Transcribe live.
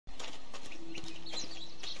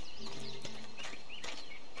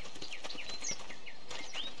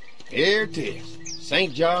Here it is.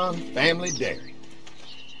 St. John Family Dairy.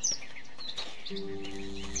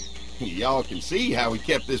 Y'all can see how we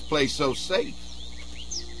kept this place so safe.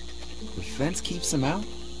 The fence keeps them out?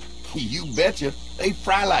 You betcha. They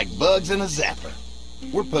fry like bugs in a zapper.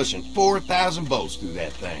 We're pushing 4,000 volts through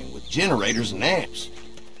that thing with generators and amps.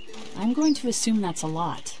 I'm going to assume that's a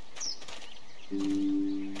lot.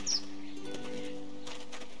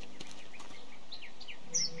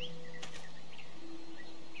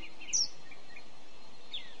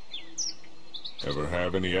 Ever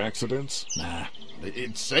have any accidents? Nah,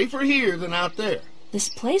 it's safer here than out there. This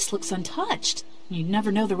place looks untouched. You'd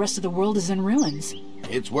never know the rest of the world is in ruins.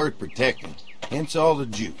 It's worth protecting, hence all the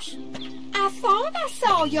juice. I thought I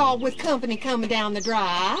saw y'all with company coming down the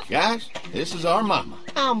drive. Guys, this is our mama.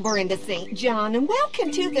 I'm Brenda St. John, and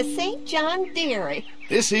welcome to the St. John Dairy.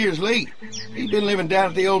 This here's Lee. He's been living down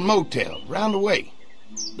at the old motel, round the way.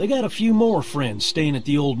 They got a few more friends staying at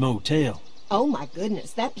the old motel. Oh my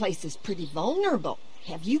goodness, that place is pretty vulnerable.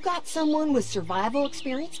 Have you got someone with survival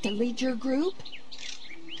experience to lead your group?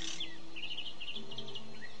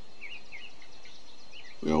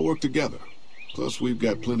 We all work together. Plus, we've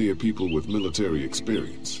got plenty of people with military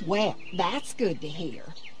experience. Well, that's good to hear.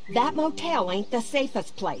 That motel ain't the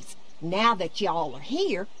safest place. Now that y'all are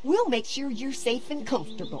here, we'll make sure you're safe and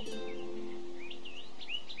comfortable.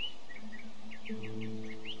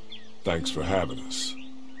 Thanks for having us.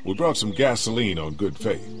 We brought some gasoline on good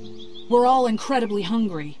faith. We're all incredibly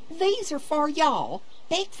hungry. These are for y'all.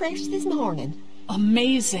 Baked fresh this morning.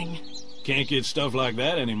 Amazing. Can't get stuff like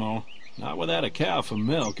that anymore. Not without a cow for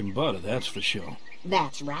milk and butter, that's for sure.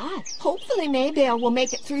 That's right. Hopefully Maybelle will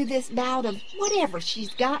make it through this bout of whatever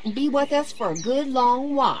she's got and be with us for a good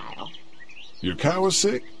long while. Your cow is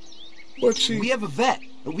sick? But she... We have a vet.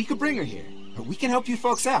 We could bring her here. We can help you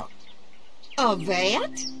folks out. A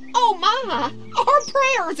vet? Oh my! Our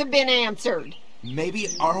prayers have been answered. Maybe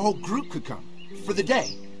our whole group could come. For the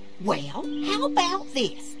day. Well, how about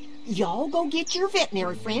this? Y'all go get your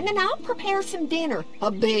veterinary friend and I'll prepare some dinner.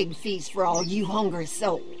 A big feast for all you hungry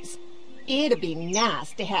souls. It'd be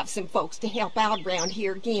nice to have some folks to help out around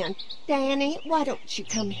here again. Danny, why don't you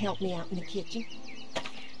come help me out in the kitchen?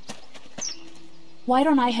 Why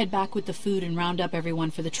don't I head back with the food and round up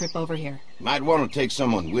everyone for the trip over here? Might want to take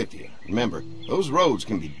someone with you. Remember, those roads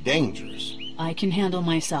can be dangerous. I can handle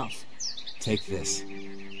myself. Take this.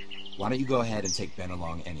 Why don't you go ahead and take Ben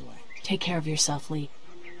along anyway? Take care of yourself, Lee.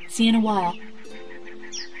 See you in a while.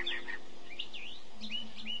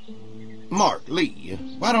 Mark, Lee,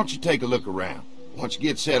 why don't you take a look around? Once you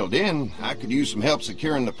get settled in, I could use some help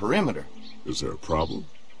securing the perimeter. Is there a problem?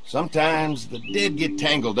 Sometimes the dead get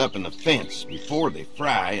tangled up in the fence before they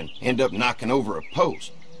fry and end up knocking over a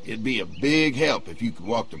post. It'd be a big help if you could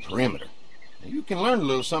walk the perimeter. You can learn a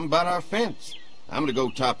little something about our fence. I'm gonna go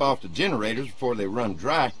top off the generators before they run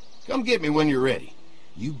dry. Come get me when you're ready.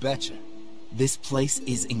 You betcha. This place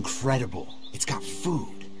is incredible. It's got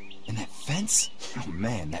food. And that fence? Oh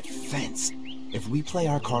man, that fence. If we play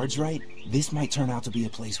our cards right, this might turn out to be a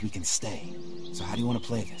place we can stay. So how do you want to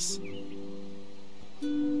play this?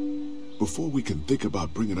 Before we can think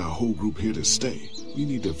about bringing our whole group here to stay, we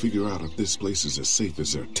need to figure out if this place is as safe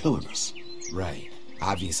as they're telling us. Right.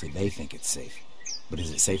 Obviously they think it's safe. But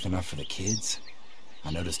is it safe enough for the kids?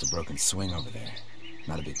 I noticed a broken swing over there.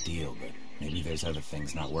 Not a big deal, but maybe there's other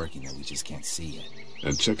things not working that we just can't see yet.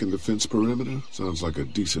 And checking the fence perimeter sounds like a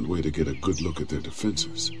decent way to get a good look at their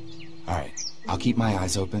defenses. Alright, I'll keep my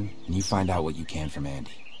eyes open, and you find out what you can from Andy.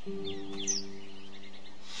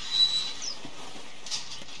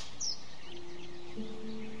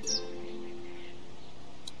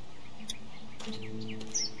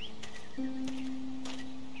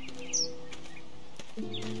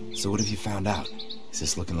 So what have you found out? Is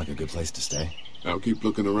this looking like a good place to stay? I'll keep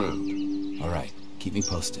looking around. Alright, keep me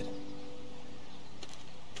posted.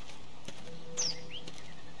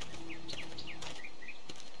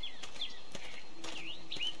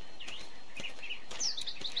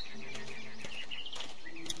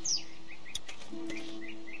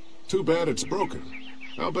 Too bad it's broken.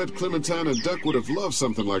 I'll bet Clementine and Duck would have loved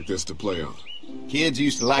something like this to play on. Kids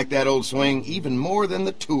used to like that old swing even more than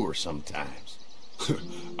the tour sometimes.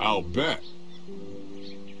 I'll bet.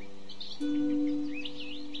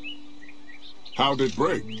 How'd it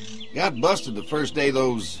break? Got busted the first day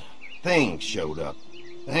those things showed up.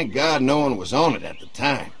 Thank God no one was on it at the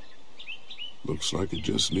time. Looks like it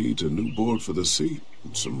just needs a new board for the seat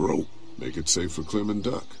and some rope. Make it safe for Clem and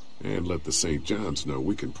Duck. And let the St. Johns know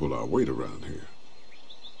we can pull our weight around here.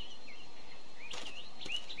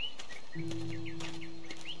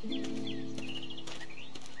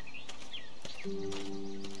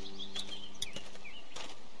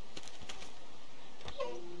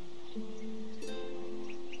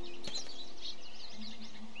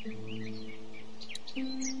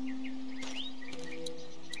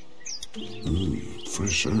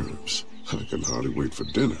 Fresh herbs. I can hardly wait for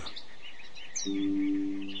dinner.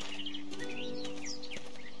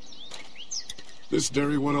 This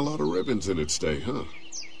dairy won a lot of ribbons in its day, huh?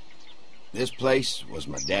 This place was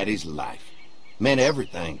my daddy's life. Meant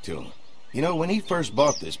everything to him. You know, when he first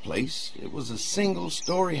bought this place, it was a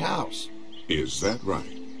single-story house. Is that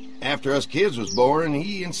right? After us kids was born,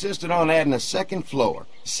 he insisted on adding a second floor.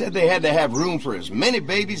 Said they had to have room for as many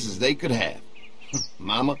babies as they could have.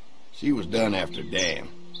 Mama, she was done after Dad.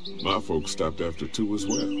 My folks stopped after 2 as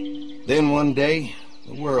well. Then one day,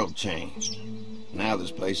 the world changed. Now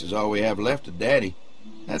this place is all we have left of Daddy.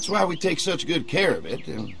 That's why we take such good care of it,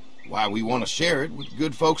 and why we want to share it with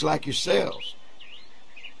good folks like yourselves.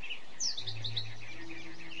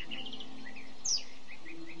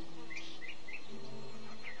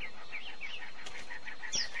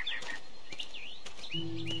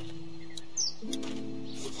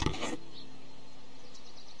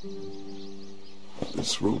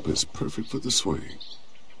 This rope is perfect for the swing.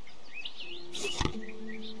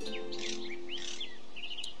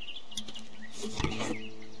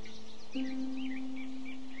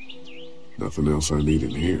 Nothing else I need in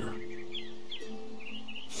here.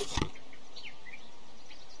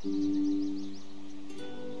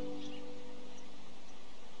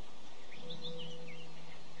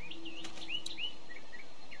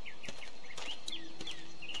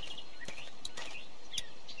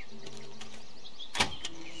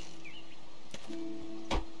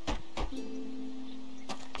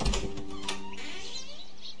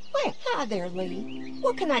 Well, hi there, Lee.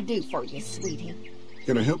 What can I do for you, sweetie?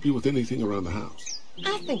 Can I help you with anything around the house?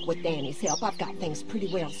 I think with Danny's help, I've got things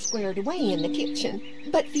pretty well squared away in the kitchen.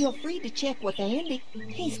 But feel free to check with Andy.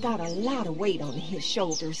 He's got a lot of weight on his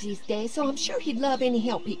shoulders these days, so I'm sure he'd love any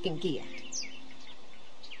help he can get.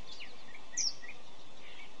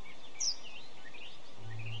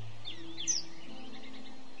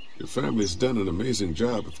 Your family's done an amazing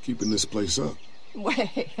job of keeping this place up. Well,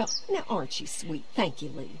 now aren't you sweet? Thank you,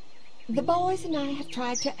 Lee. The boys and I have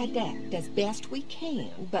tried to adapt as best we can,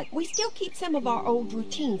 but we still keep some of our old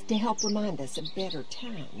routines to help remind us of better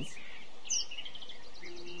times.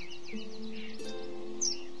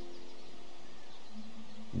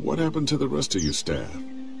 What happened to the rest of your staff?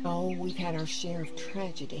 Oh, we've had our share of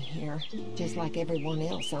tragedy here, just like everyone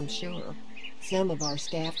else, I'm sure. Some of our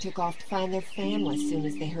staff took off to find their families as soon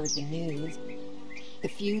as they heard the news. The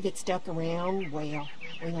few that stuck around, well,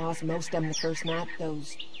 we lost most of them the first night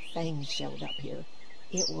those things showed up here.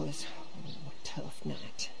 It was a tough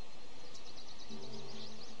night.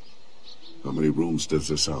 How many rooms does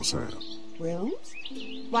this house have? Rooms?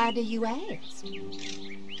 Why do you ask?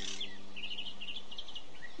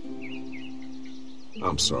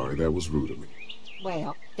 I'm sorry, that was rude of me.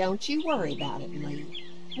 Well, don't you worry about it, Lee.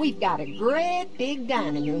 We've got a great big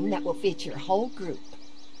dining room that will fit your whole group.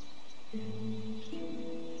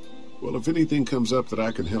 Well, if anything comes up that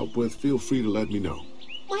I can help with, feel free to let me know.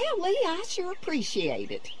 Well, Lee, I sure appreciate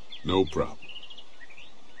it. No problem.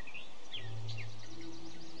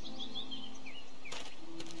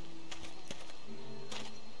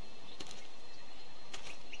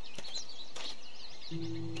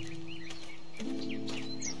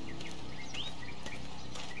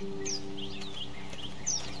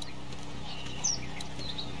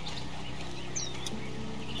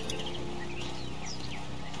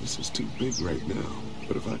 This is too big right now,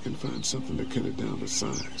 but if I can find something to cut it down to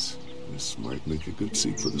size, this might make a good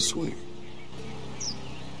seat for the swing.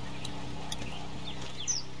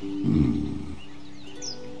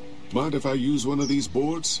 Mind if I use one of these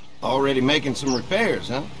boards? Already making some repairs,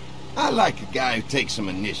 huh? I like a guy who takes some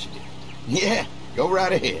initiative. Yeah, go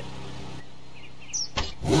right ahead.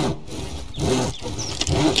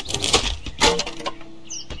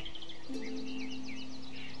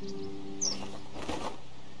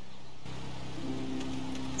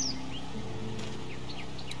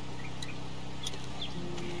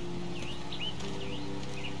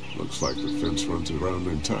 Looks like the fence runs around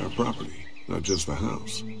the entire property, not just the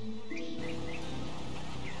house.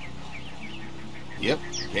 Yep,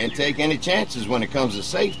 can't take any chances when it comes to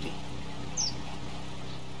safety.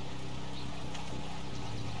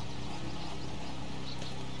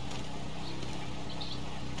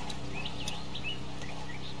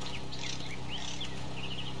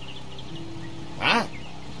 Hi.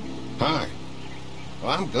 Hi.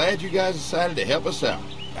 Well, I'm glad you guys decided to help us out.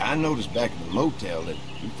 I noticed back at the motel that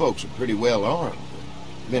you folks are pretty well armed.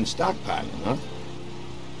 You've been stockpiling, huh?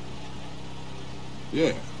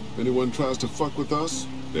 Yeah, if anyone tries to fuck with us,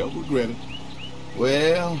 they'll regret it.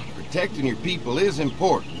 Well, protecting your people is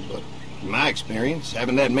important, but in my experience,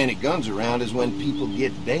 having that many guns around is when people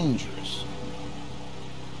get dangerous.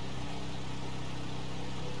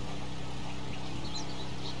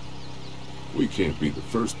 We can't be the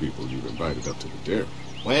first people you've invited up to the dairy.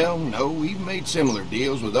 Well, no, we've made similar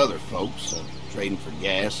deals with other folks, trading for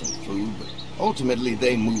gas and food, but ultimately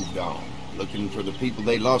they moved on, looking for the people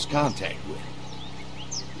they lost contact with.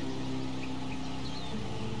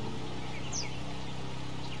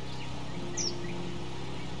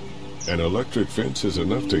 An electric fence is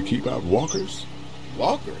enough to keep out walkers?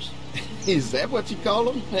 Walkers? Is that what you call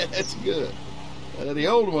them? That's good. The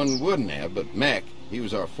old one wouldn't have, but Mac, he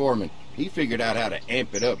was our foreman, he figured out how to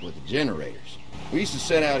amp it up with the generators. We used to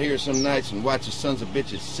sit out here some nights and watch the sons of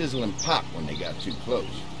bitches sizzle and pop when they got too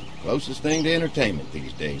close. Closest thing to entertainment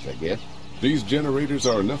these days, I guess. These generators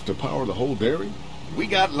are enough to power the whole dairy? We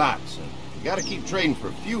got lots, and we gotta keep trading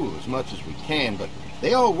for fuel as much as we can, but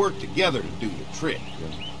they all work together to do the trick.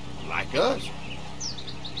 Like us.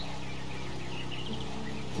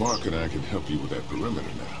 Mark and I can help you with that perimeter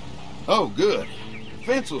now. Oh, good. The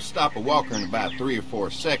fence will stop a walker in about 3 or 4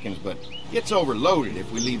 seconds, but gets overloaded if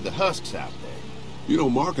we leave the husks out there. You know,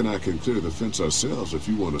 Mark and I can clear the fence ourselves if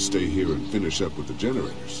you want to stay here and finish up with the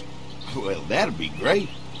generators. Well, that'd be great.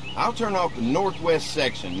 I'll turn off the northwest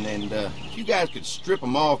section, and if you guys could strip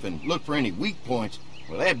them off and look for any weak points,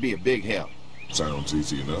 well, that'd be a big help. Sounds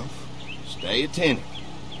easy enough. Stay attentive.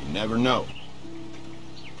 You never know.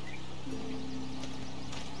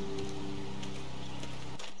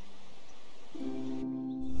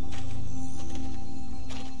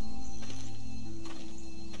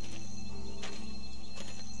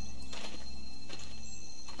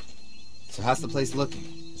 So how's the place looking?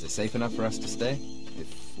 Is it safe enough for us to stay?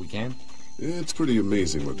 If we can? It's pretty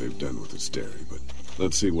amazing what they've done with this dairy, but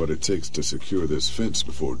let's see what it takes to secure this fence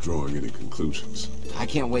before drawing any conclusions. I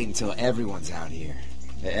can't wait until everyone's out here.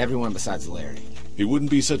 Everyone besides Larry. He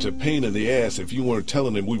wouldn't be such a pain in the ass if you weren't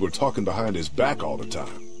telling him we were talking behind his back all the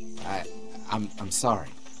time. I'm sorry,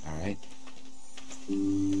 all right?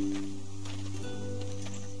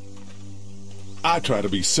 I try to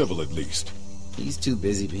be civil at least. He's too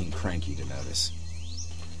busy being cranky to notice.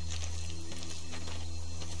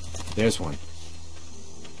 There's one.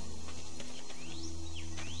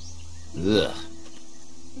 Ugh.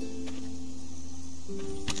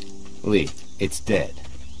 Lee, it's dead.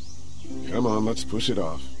 Come on, let's push it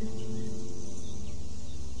off.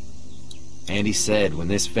 Andy said when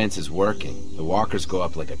this fence is working, the walkers go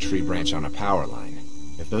up like a tree branch on a power line.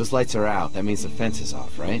 If those lights are out, that means the fence is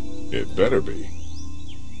off, right? It better be.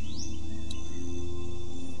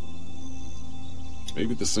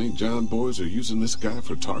 Maybe the St. John boys are using this guy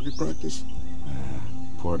for target practice?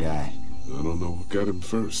 Poor guy. I don't know what got him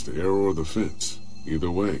first, the arrow or the fence.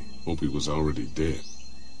 Either way, hope he was already dead.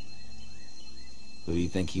 Who do you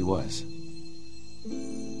think he was?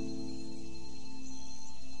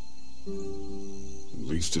 At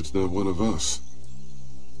least it's not one of us.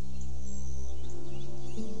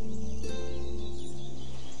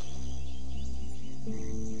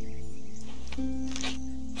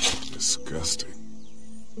 Disgusting.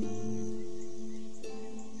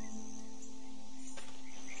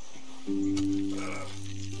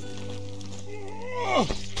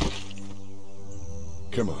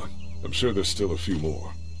 Come on. I'm sure there's still a few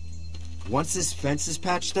more. Once this fence is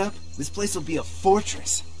patched up, this place will be a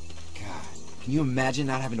fortress. God, can you imagine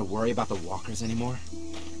not having to worry about the walkers anymore?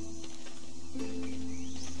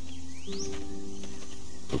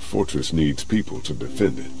 The fortress needs people to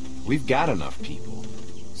defend it. We've got enough people.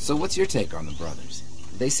 So what's your take on the brothers?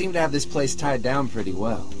 They seem to have this place tied down pretty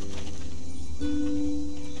well.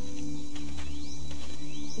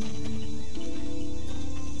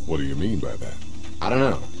 What do you mean by that? I don't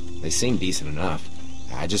know. They seem decent enough.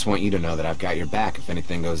 I just want you to know that I've got your back if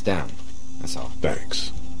anything goes down. That's all.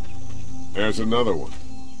 Thanks. There's another one.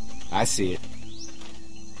 I see it.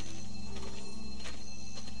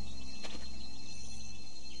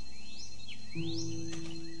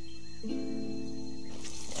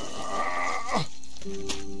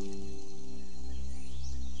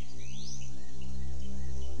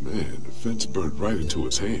 Man, the fence burned right into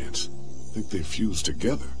his hands. I think they fused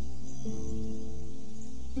together.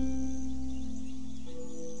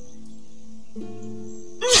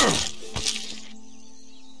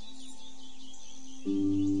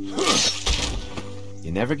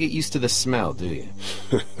 You never get used to the smell, do you?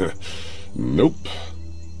 Nope.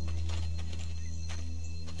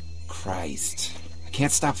 Christ. I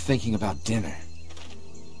can't stop thinking about dinner.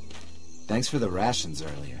 Thanks for the rations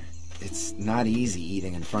earlier. It's not easy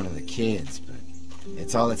eating in front of the kids, but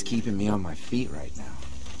it's all that's keeping me on my feet right now.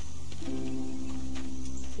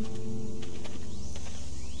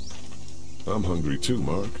 I'm hungry too,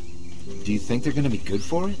 Mark. Do you think they're gonna be good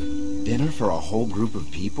for it? Dinner for a whole group of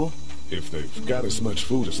people? If they've got as much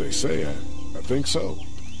food as they say, I think so.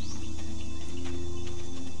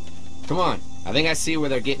 Come on, I think I see where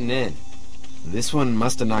they're getting in. This one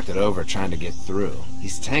must have knocked it over trying to get through.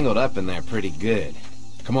 He's tangled up in there pretty good.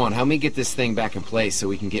 Come on, help me get this thing back in place so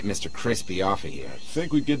we can get Mr. Crispy off of here.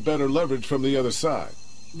 Think we'd get better leverage from the other side.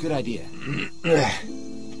 Good idea.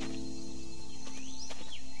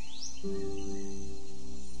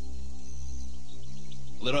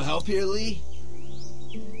 Little help here, Lee?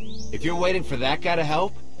 If you're waiting for that guy to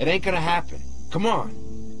help, it ain't gonna happen. Come on.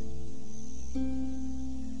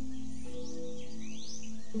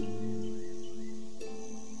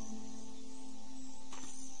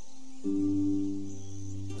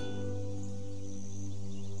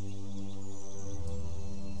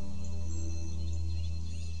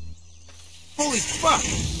 Holy fuck!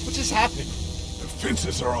 What just happened? The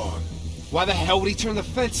fences are on. Why the hell would he turn the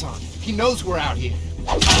fence on? He knows we're out here.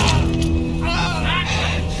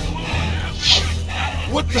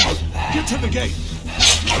 What the? Get to the gate.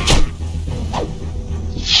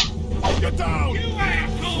 Get down! You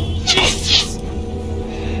asshole! Jesus!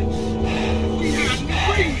 We got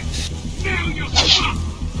free! Now you're fucked!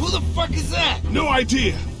 Who the fuck is that? No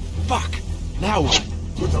idea. Fuck. Now what?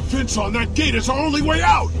 With the fence on that gate, it's our only way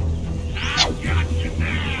out. I've got you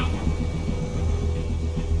now!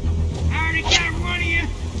 I already got one of you!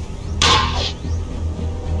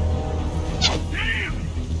 Damn!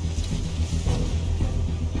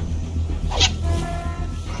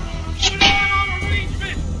 Put out all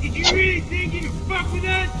arrangements! Did you really think you could fuck with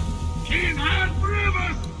us? Can't hide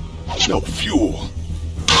forever! No fuel.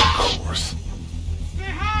 Of course.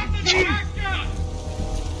 Behind the tractor!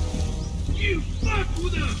 You fuck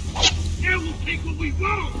with us! Now we'll take what we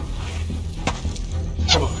want!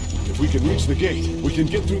 Come on. If we can reach the gate, we can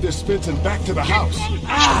get through this fence and back to the house.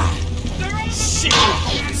 Ah! Shit!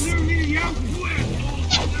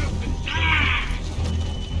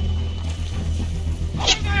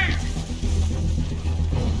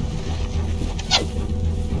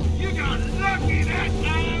 You got lucky that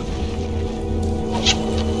time!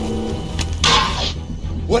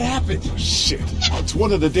 What happened? Shit. It's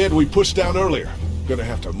one of the dead we pushed down earlier. Gonna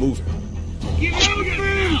have to move him. Give it over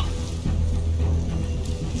now!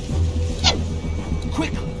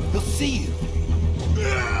 Quick! He'll see you.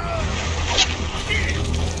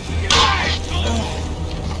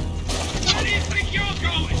 Where do you think you're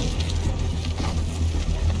going?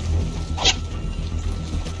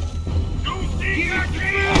 Don't think I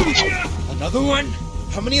can here! Another one?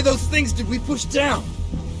 How many of those things did we push down?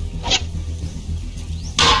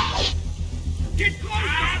 Get closer!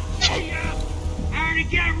 I see ya! I already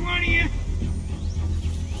got one of you!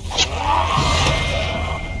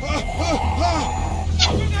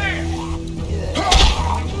 Over there!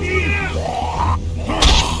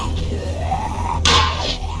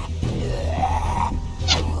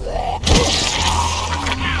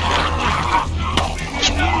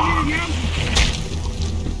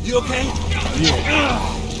 You okay? Yeah.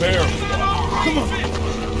 Barely. Come on.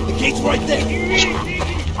 The gate's right there. You really think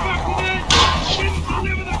you can fuck with us? Didn't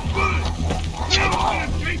deliver the goods! Now I'm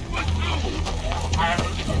gonna take what's ours! Behind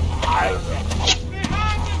the tractor!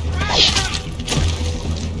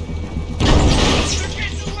 They're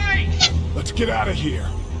getting away! Let's get out of here.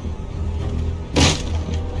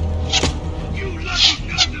 You lucky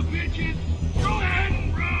sons of bitches! Go ahead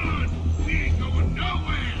and run! We ain't going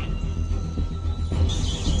nowhere!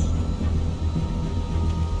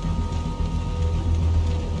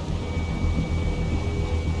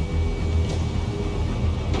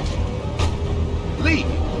 Lee,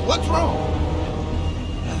 what's wrong?